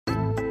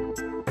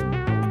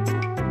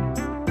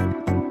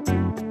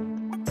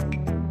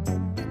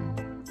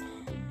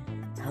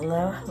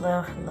Hello,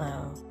 hello,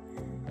 hello.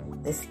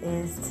 This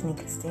is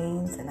Tanika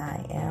Steens, and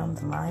I am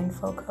the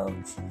Mindful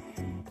Coach.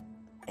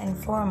 And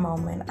for a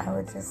moment, I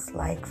would just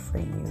like for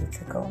you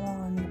to go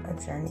on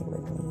a journey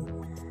with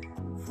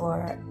me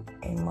for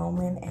a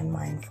moment in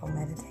mindful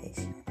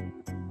meditation.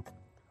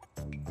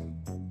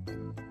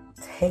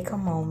 Take a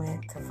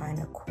moment to find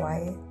a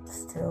quiet,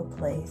 still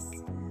place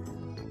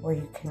where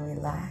you can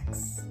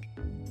relax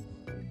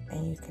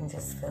and you can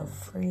just feel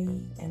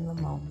free in the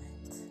moment.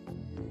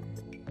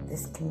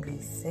 This can be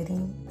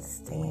sitting,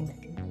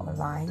 standing, or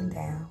lying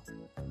down.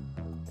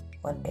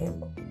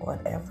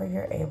 Whatever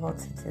you're able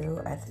to do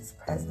at this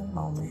present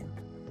moment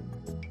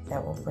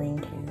that will bring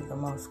you the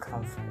most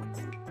comfort.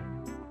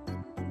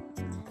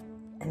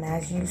 And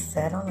as you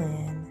settle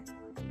in,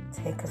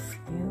 take a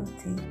few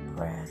deep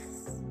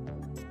breaths,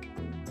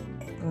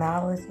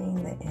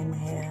 acknowledging the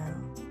inhale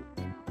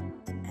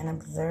and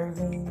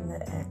observing the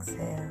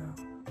exhale,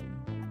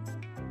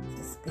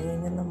 just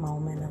being in the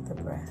moment of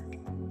the breath.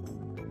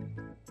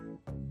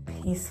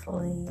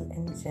 Peacefully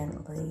and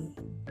gently,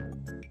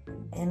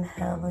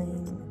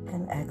 inhaling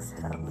and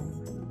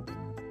exhaling.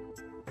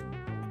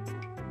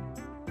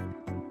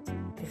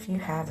 If you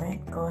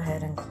haven't, go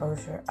ahead and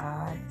close your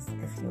eyes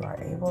if you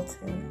are able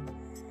to,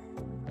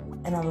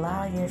 and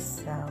allow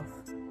yourself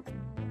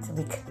to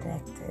be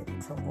connected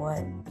to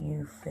what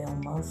you feel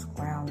most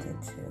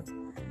grounded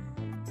to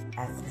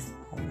at this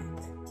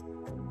moment.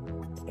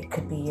 It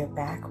could be your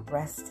back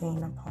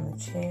resting upon the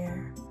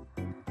chair,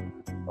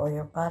 or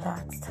your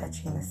buttocks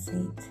touching the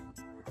seat,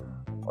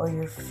 or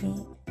your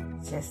feet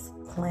just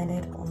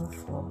planted on the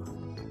floor.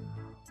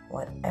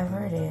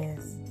 Whatever it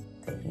is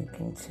that you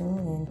can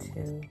tune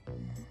into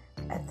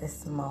at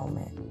this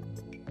moment,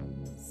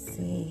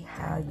 see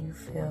how you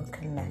feel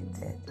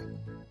connected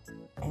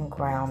and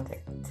grounded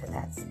to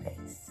that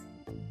space.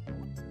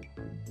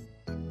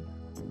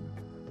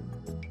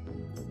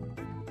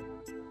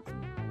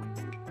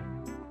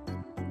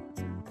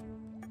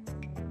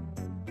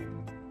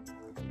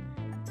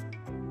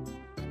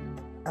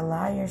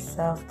 Allow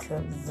yourself to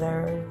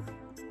observe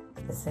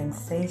the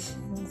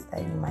sensations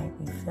that you might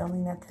be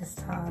feeling at this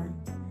time,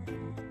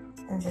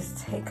 and just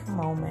take a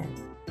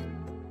moment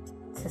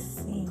to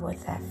see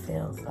what that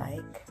feels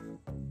like.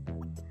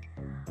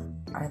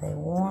 Are they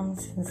warm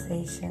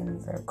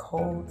sensations or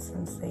cold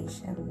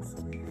sensations,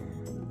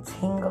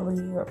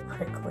 tingly or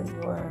prickly,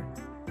 or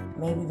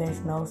maybe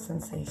there's no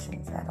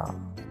sensations at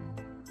all?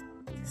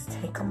 Just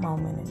take a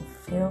moment and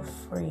feel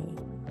free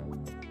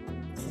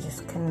to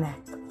just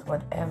connect with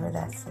whatever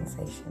that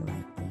sensation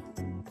might be.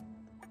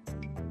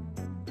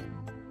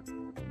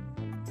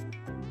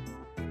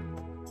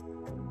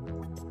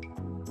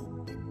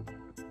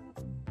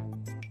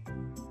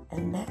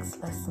 And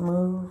next, let's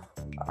move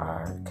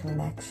our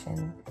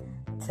connection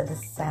to the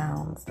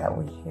sounds that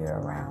we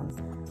hear around.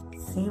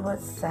 See what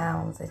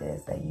sounds it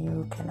is that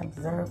you can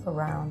observe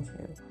around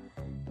you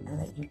and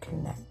that you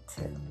connect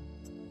to.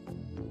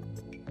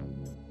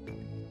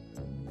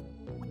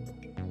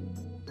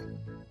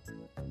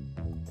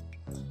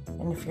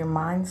 And if your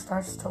mind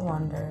starts to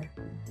wander,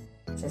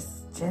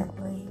 just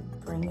gently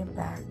bring it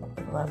back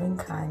with loving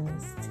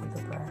kindness to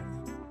the breath.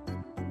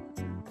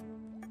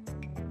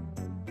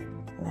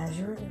 And as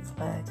you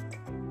reflect,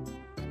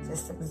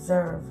 just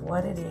observe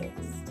what it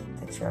is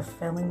that you're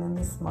feeling in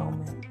this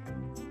moment.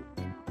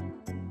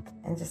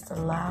 And just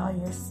allow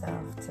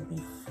yourself to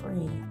be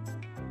free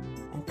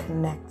and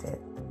connected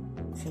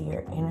to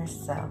your inner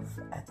self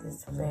at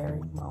this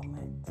very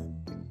moment.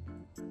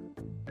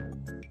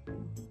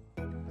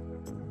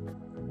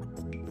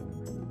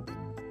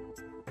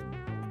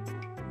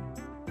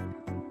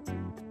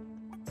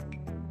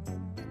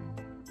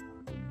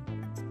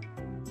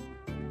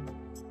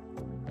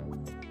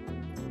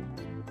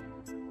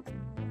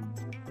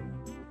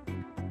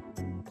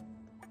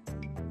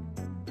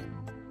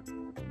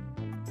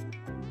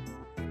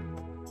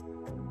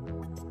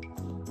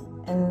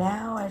 And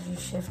now, as you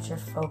shift your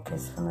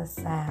focus from the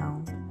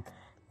sound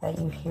that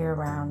you hear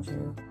around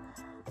you,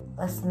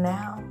 let's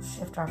now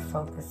shift our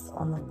focus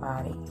on the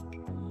body,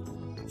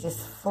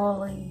 just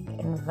fully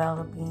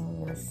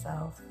enveloping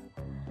yourself,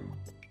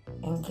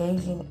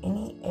 engaging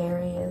any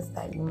areas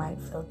that you might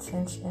feel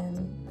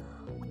tension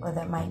or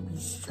that might be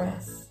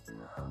stress,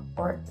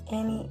 or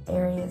any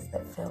areas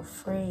that feel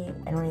free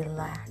and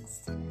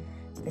relaxed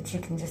that you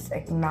can just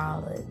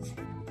acknowledge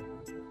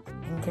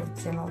and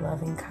give gentle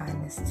loving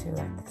kindness to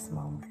at this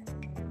moment.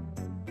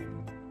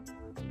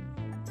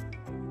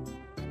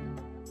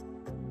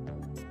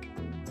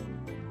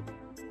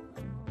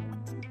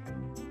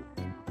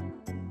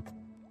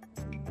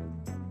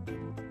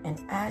 And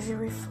as you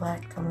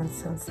reflect on the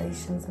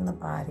sensations in the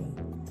body,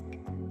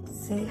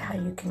 see how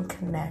you can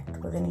connect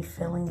with any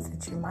feelings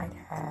that you might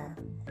have.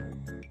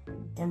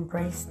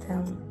 Embrace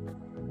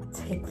them,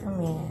 take them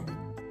in,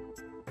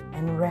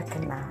 and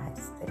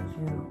recognize that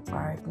you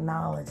are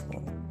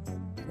acknowledging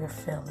your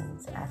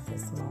feelings at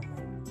this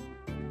moment.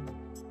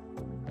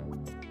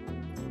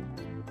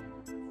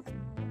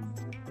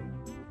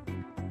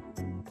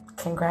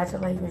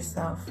 Congratulate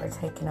yourself for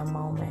taking a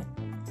moment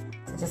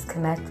to just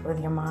connect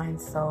with your mind,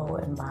 soul,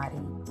 and body,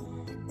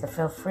 to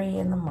feel free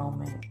in the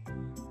moment,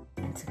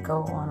 and to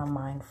go on a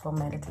mindful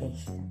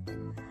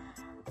meditation.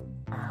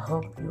 I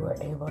hope you were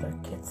able to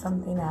get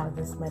something out of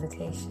this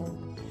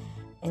meditation,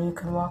 and you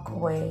can walk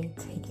away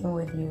taking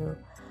with you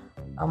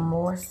a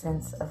more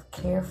sense of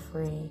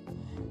carefree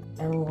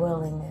and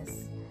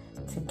willingness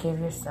to give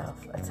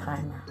yourself a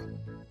timeout.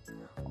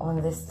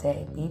 On this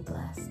day, be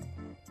blessed,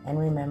 and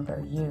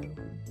remember you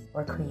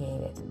were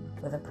created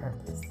with a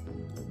purpose.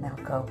 Now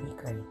go be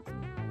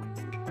great.